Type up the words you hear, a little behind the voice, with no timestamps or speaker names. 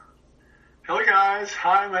Hello guys,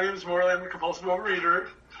 hi, my name is Morley, I'm a compulsive overeater.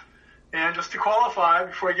 And just to qualify,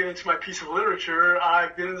 before I get into my piece of literature,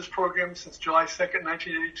 I've been in this program since July 2nd,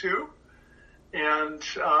 1982. And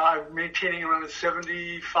I'm maintaining around a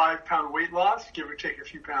 75-pound weight loss, give or take a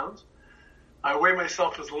few pounds. I weigh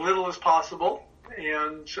myself as little as possible.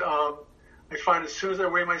 And I find as soon as I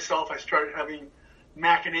weigh myself, I start having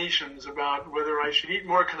machinations about whether I should eat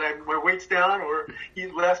more because my weight's down or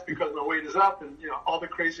eat less because my weight is up, and all the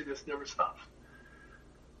craziness never stops.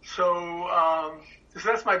 So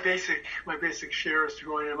that's my basic share as to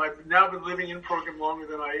who I am. I've now been living in program longer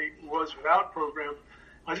than I was without program.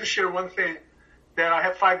 I'll just share one thing, that I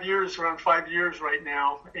have around 5 years right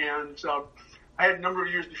now, and I had a number of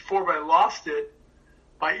years before, but I lost it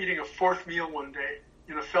by eating a fourth meal one day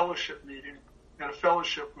in a fellowship meeting. And a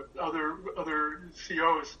fellowship with other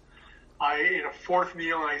COs, I ate a fourth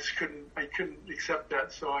meal and I couldn't accept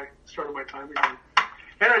that, so I started my time again.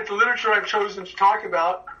 Anyway, the literature I've chosen to talk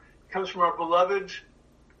about comes from our beloved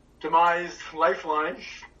demised Lifeline.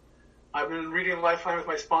 I've been reading Lifeline with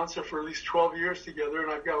my sponsor for at least 12 years together,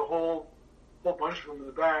 and I've got a whole bunch of them in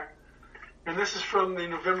the back. And this is from the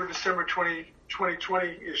November-December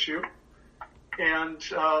 2020 issue. And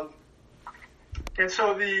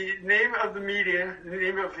so the name of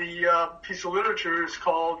the piece of literature is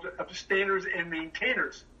called Abstainers and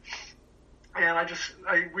Maintainers. And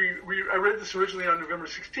I read this originally on November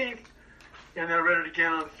 16th, and then I read it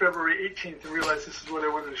again on February 18th and realized this is what I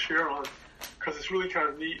wanted to share on, because it's really kind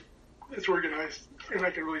of neat. It's organized, and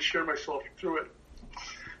I can really share myself through it.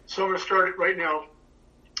 So I'm going to start it right now.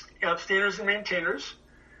 Abstainers and Maintainers.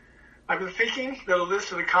 I've been thinking that a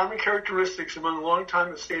list of the common characteristics among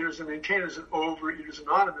longtime abstainers and maintainers at Overeaters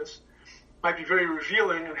Anonymous might be very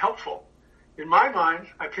revealing and helpful. In my mind,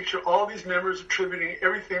 I picture all these members attributing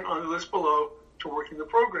everything on the list below to working the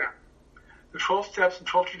program, the 12 steps and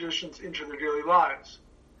 12 traditions into their daily lives.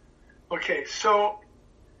 Okay, so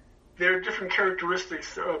there are different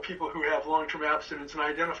characteristics of people who have long-term abstinence, and I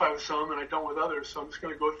identify with some and I don't with others, so I'm just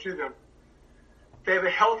going to go through them. They have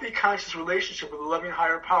a healthy, conscious relationship with a loving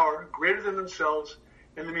higher power greater than themselves,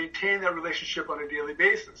 and they maintain that relationship on a daily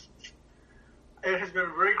basis. It has been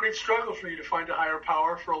a very great struggle for me to find a higher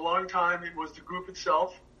power. For a long time, it was the group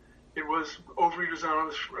itself. It was Overeaters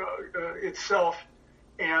Anonymous itself,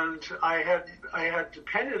 and I had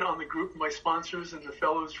depended on the group, my sponsors and the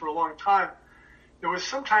fellows, for a long time. There was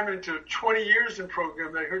sometime into 20 years in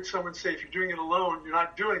program that I heard someone say, if you're doing it alone, you're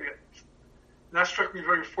not doing it. And that struck me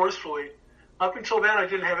very forcefully. Up until then, I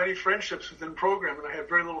didn't have any friendships within program, and I had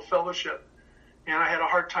very little fellowship, and I had a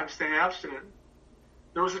hard time staying abstinent.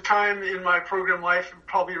 There was a time in my program life,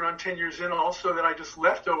 probably around 10 years in also, that I just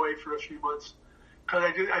left OA for a few months, because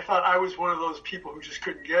I thought I was one of those people who just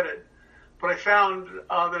couldn't get it. But I found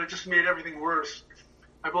that it just made everything worse.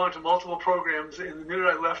 I belonged to multiple programs, and the minute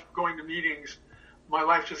I left going to meetings, my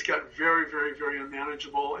life just got very, very, very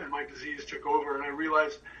unmanageable, and my disease took over, and I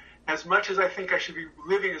realized as much as I think I should be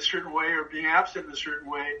living a certain way or being absent in a certain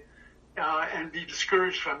way and be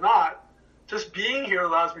discouraged if I'm not, just being here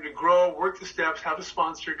allows me to grow, work the steps, have a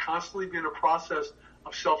sponsor, constantly be in a process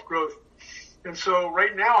of self-growth. And so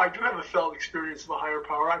right now I do have a felt experience of a higher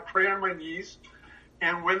power. I pray on my knees,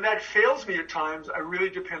 and when that fails me at times, I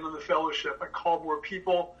really depend on the fellowship. I call more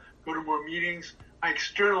people, go to more meetings. I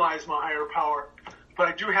externalize my higher power. But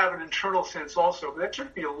I do have an internal sense also. But that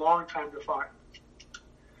took me a long time to find.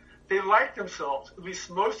 They like themselves, at least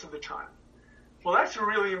most of the time. Well, that's a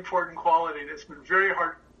really important quality that's been very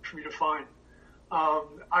hard for me to find.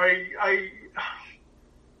 I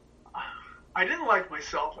didn't like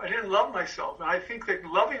myself. I didn't love myself. And I think that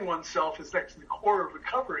loving oneself is actually the core of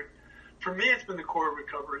recovery. For me, it's been the core of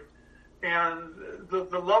recovery. And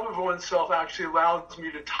the love of oneself actually allows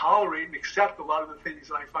me to tolerate and accept a lot of the things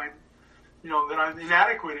that I find, that I'm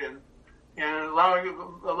inadequate in. And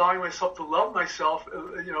allowing myself to love myself,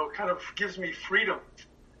 kind of gives me freedom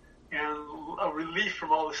and a relief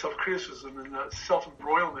from all the self-criticism and the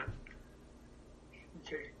self-embroilment.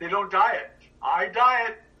 Okay, they don't diet. I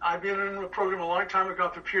diet. I've been in a program a long time ago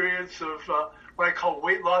for periods of what I call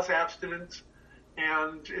weight loss abstinence,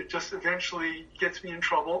 and it just eventually gets me in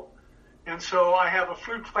trouble. And so I have a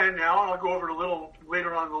food plan now, and I'll go over it a little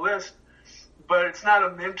later on the list, but it's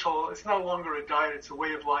no longer a diet, it's a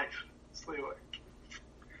way of life.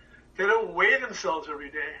 They don't weigh themselves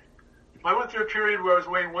every day. I went through a period where I was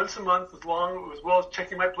weighing once a month as well as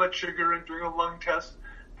checking my blood sugar and doing a lung test,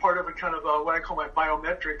 part of a kind of what I call my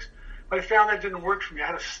biometrics. But I found that didn't work for me. I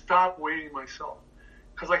had to stop weighing myself.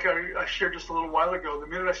 Because like I shared just a little while ago, the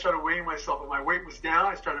minute I started weighing myself and my weight was down,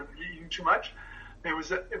 I started eating too much.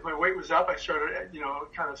 If my weight was up, I started,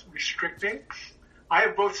 kind of restricting. I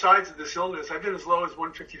have both sides of this illness. I've been as low as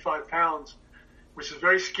 155 pounds, which is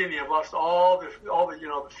very skinny. I've lost all the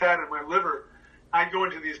the fat in my liver. I go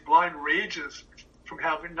into these blind rages from a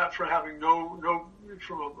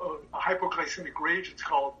hypoglycemic rage, it's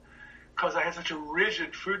called, because I had such a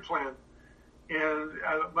rigid food plan, and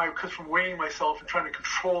because from weighing myself and trying to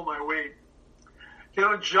control my weight. They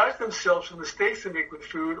don't judge themselves for mistakes they make with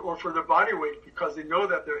food or for their body weight because they know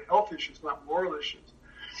that they're health issues, not moral issues.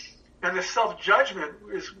 And the self-judgment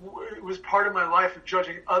was part of my life of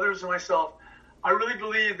judging others and myself. I really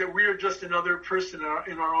believe that we are just another person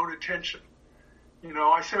in our own attention.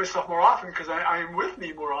 I see myself more often because I am with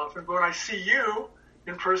me more often. But when I see you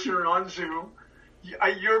in person or on Zoom,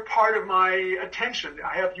 you're part of my attention.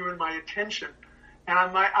 I have you in my attention. And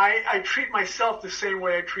I treat myself the same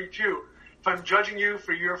way I treat you. If I'm judging you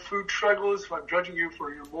for your food struggles, if I'm judging you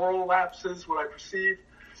for your moral lapses, what I perceive,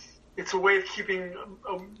 it's a way of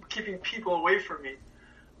keeping people away from me.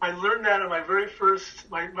 I learned that in my very first,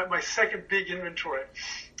 my second big inventory.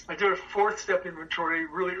 I did a 4th-step inventory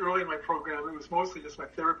really early in my program. It was mostly just my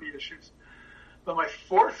therapy issues. But my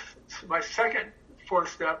second 4th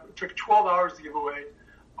step, it took 12 hours to give away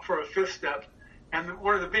for a 5th step. And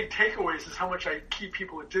one of the big takeaways is how much I keep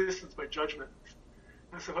people at distance by judgment.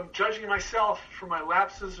 And so if I'm judging myself for my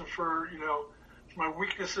lapses or for my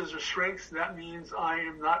weaknesses or strengths, that means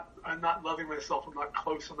I'm not loving myself. I'm not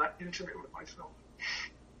close. I'm not intimate with myself.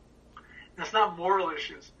 And it's not moral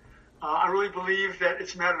issues. I really believe that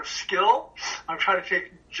it's a matter of skill. I'm trying to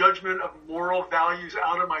take judgment of moral values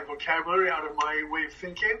out of my vocabulary, out of my way of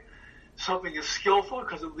thinking. Something is skillful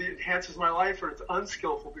because it enhances my life, or it's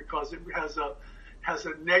unskillful because it has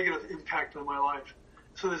a negative impact on my life.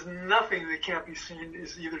 So there's nothing that can't be seen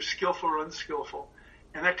as either skillful or unskillful.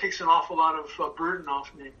 And that takes an awful lot of burden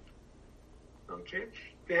off me. Okay?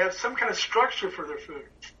 They have some kind of structure for their food.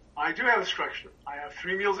 I do have a structure. I have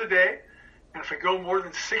 3 meals a day. And if I go more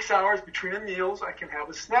than 6 hours between the meals, I can have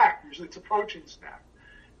a snack. Usually it's a protein snack.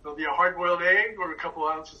 It'll be a hard-boiled egg or a couple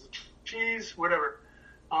ounces of cheese, whatever.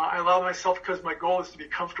 I allow myself, because my goal is to be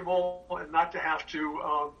comfortable and not to have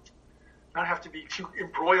to be too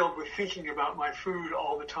embroiled with thinking about my food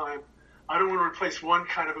all the time. I don't want to replace one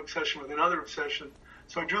kind of obsession with another obsession.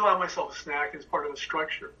 So I do allow myself a snack as part of a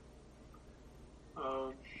structure.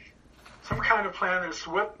 Some kind of plan is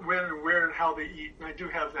what, when, and where, and how they eat. And I do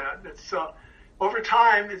have that. It's over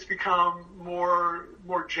time, it's become more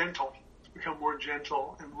gentle. It's become more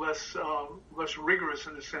gentle and less rigorous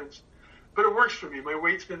in a sense. But it works for me. My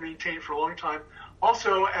weight's been maintained for a long time.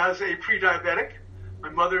 Also, as a pre-diabetic, my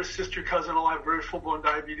mother, sister, cousin all have very full-blown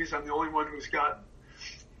diabetes. I'm the only one who's got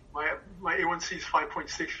my A1C is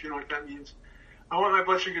 5.6, if you know what that means. I want my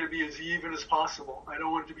blood sugar to be as even as possible. I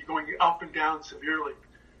don't want it to be going up and down severely.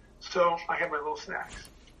 So I have my little snacks.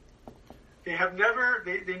 They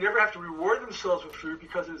never have to reward themselves with food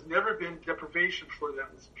because there's never been deprivation for them.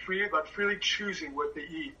 It's about freely choosing what they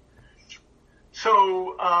eat.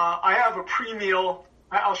 So I have a pre-meal.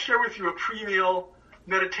 I'll share with you a pre-meal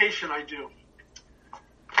meditation I do.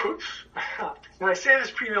 Oops. And I say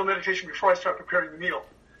this pre-meal meditation before I start preparing the meal,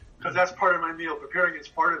 because that's part of my meal. Preparing is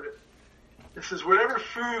part of it. It says, whatever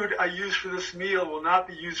food I use for this meal will not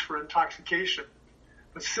be used for intoxication,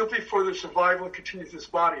 but simply for the survival and continuance of this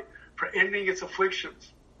body, for ending its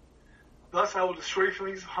afflictions. Thus I will destroy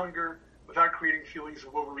feelings of hunger without creating feelings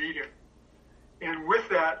of overeating. And with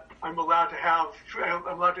that, I'm allowed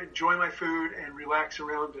to enjoy my food and relax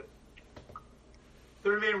around it. They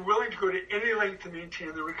remain willing to go to any length to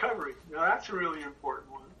maintain their recovery. Now that's a really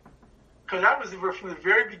important one. Because that was from the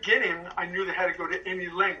very beginning, I knew they had to go to any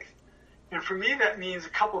length. And for me, that means a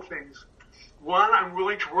couple things. One, I'm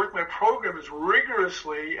willing to work my program as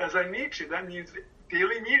rigorously as I need to. That means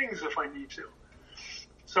daily meetings if I need to.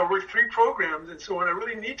 So I work 3 programs, and so when I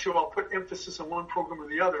really need to, I'll put emphasis on one program or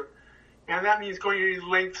the other. And that means going to any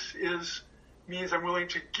lengths means I'm willing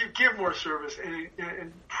to give more service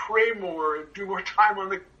and pray more and do more time on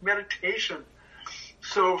the meditation.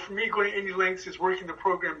 So for me, going to any lengths is working the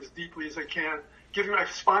program as deeply as I can. I'm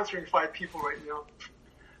sponsoring 5 people right now.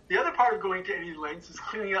 The other part of going to any lengths is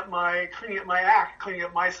cleaning up my act, cleaning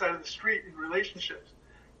up my side of the street in relationships,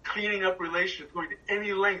 cleaning up relationships, going to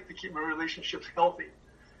any length to keep my relationships healthy.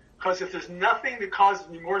 Because if there's nothing that causes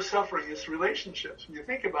me more suffering, it's relationships. When you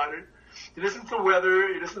think about it, it isn't the weather,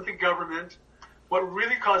 it isn't the government. What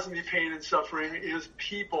really causes me pain and suffering is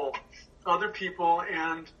people, other people,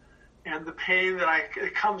 and the pain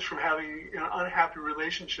that comes from having unhappy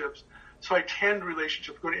relationships. So I tend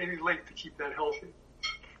relationships, go to any length to keep that healthy.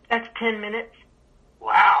 That's 10 minutes.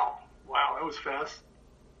 Wow, that was fast.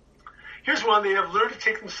 Here's one. They have learned to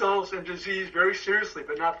take themselves and disease very seriously,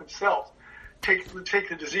 but not themselves. take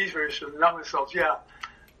the disease very seriously, not myself. Yeah.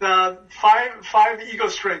 The five ego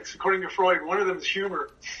strengths, according to Freud, one of them is humor.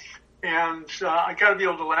 And I got to be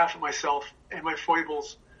able to laugh at myself and my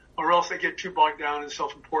foibles, or else I get too bogged down in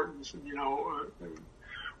self-importance. And,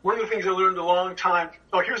 one of the things I learned a long time,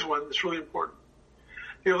 here's one that's really important.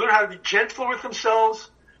 They learn how to be gentle with themselves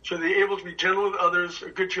so they're able to be gentle with others a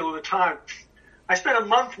good deal of the time. I spent a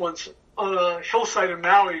month once on a hillside in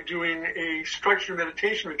Maui doing a structured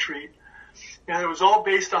meditation retreat, and it was all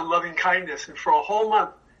based on loving kindness. And for a whole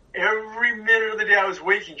month, every minute of the day I was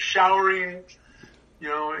waking, showering,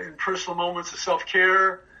 in personal moments of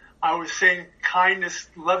self-care, I was saying kindness,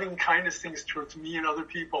 loving kindness things towards me and other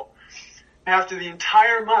people. After the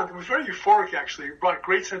entire month, it was very euphoric actually. It brought a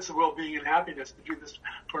great sense of well-being and happiness to do this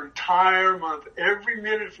for an entire month, every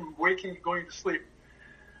minute from waking to going to sleep.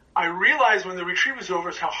 I realized when the retreat was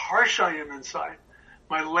over how harsh I am inside.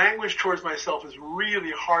 My language towards myself is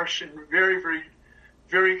really harsh and very, very,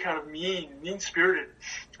 very kind of mean-spirited.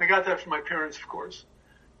 I got that from my parents, of course.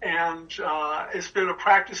 And it's been a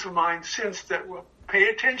practice of mine since that pay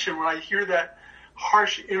attention when I hear that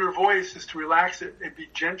harsh inner voice is to relax it and be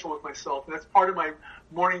gentle with myself. And that's part of my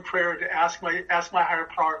morning prayer, to ask my higher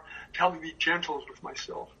power to help me be gentle with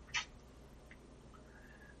myself.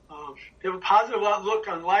 They have a positive outlook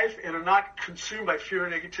on life and are not consumed by fear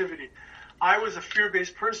and negativity. I was a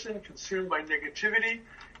fear-based person, consumed by negativity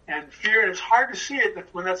and fear, and it's hard to see it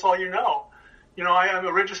when that's all you know. I'm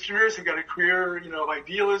a registered nurse. I've got a career, of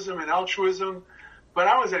idealism and altruism, but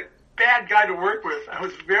I was a bad guy to work with. I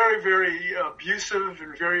was very, very abusive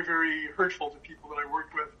and very, very hurtful to people that I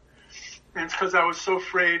worked with. And it's because I was so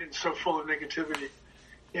afraid and so full of negativity.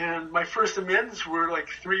 And my first amends were like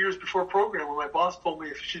 3 years before program, when my boss told me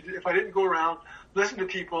if I didn't go around, listen to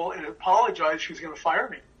people, and apologize, she was going to fire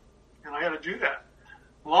me. And I had to do that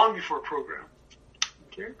long before program.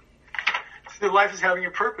 Okay? So life is having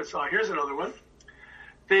a purpose. Here's another one.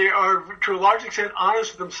 They are, to a large extent,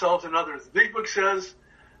 honest with themselves and others. The Big Book says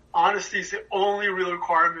honesty is the only real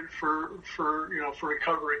requirement for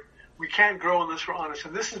recovery. We can't grow unless we're honest.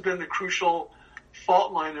 And this has been the crucial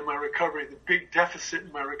fault line in my recovery, the big deficit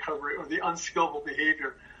in my recovery, or the unskillful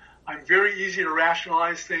behavior. I'm very easy to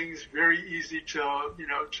rationalize things, very easy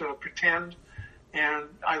to pretend. And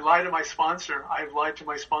I lie to my sponsor. I've lied to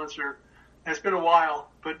my sponsor. And it's been a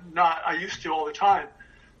while, but I used to all the time.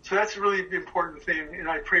 So that's a really important thing. And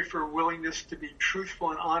I pray for willingness to be truthful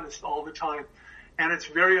and honest all the time. And it's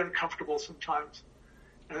very uncomfortable sometimes.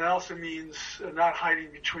 And that also means not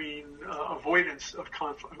hiding between avoidance of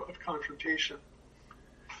confrontation.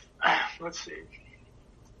 Let's see.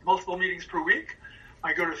 Multiple meetings per week.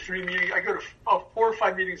 I go to 3 meetings. I go to 4 or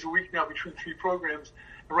 5 meetings a week now between 3 programs.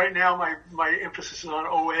 And right now my emphasis is on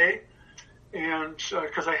OA, and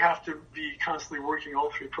because I have to be constantly working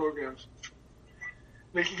all 3 programs.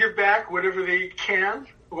 They can give back whatever they can,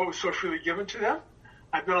 what was so freely given to them.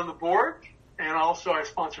 I've been on the board, and also I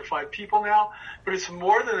sponsor 5 people now. But it's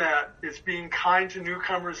more than that. It's being kind to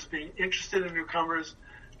newcomers, being interested in newcomers,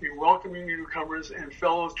 being welcoming newcomers, and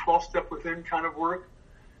fellows 12-step within kind of work.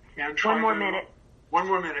 And One more minute.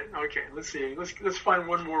 Okay, let's see. Let's find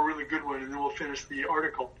one more really good one, and then we'll finish the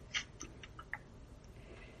article.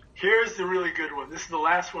 Here's the really good one. This is the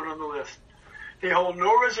last one on the list. They hold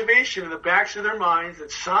no reservation in the backs of their minds that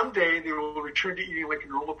someday they will return to eating like a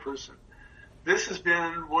normal person. This has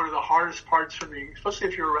been one of the hardest parts for me, especially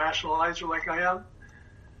if you're a rationalizer like I am.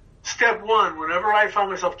 Step 1, whenever I find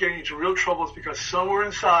myself getting into real trouble, it's because somewhere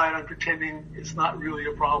inside I'm pretending it's not really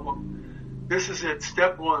a problem. This is it,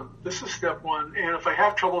 step 1. This is step 1. And if I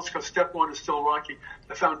have trouble, it's because step 1 is still rocky.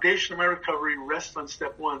 The foundation of my recovery rests on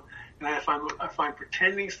step 1. And if I'm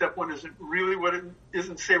pretending step 1 isn't really what it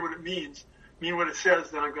isn't, say what it means, mean what it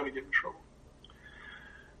says, then I'm going to get in trouble.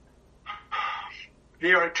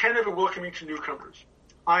 They are attentive and welcoming to newcomers.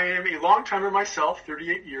 I am a long-timer myself,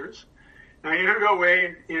 38 years. And I entered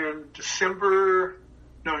OA in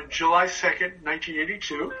July 2nd,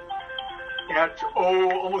 1982, at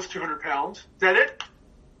almost 200 pounds. Is that it?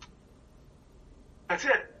 That's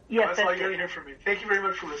it. Yes, that's all you're going to hear from me. Thank you very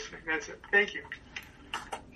much for listening. That's it. Thank you.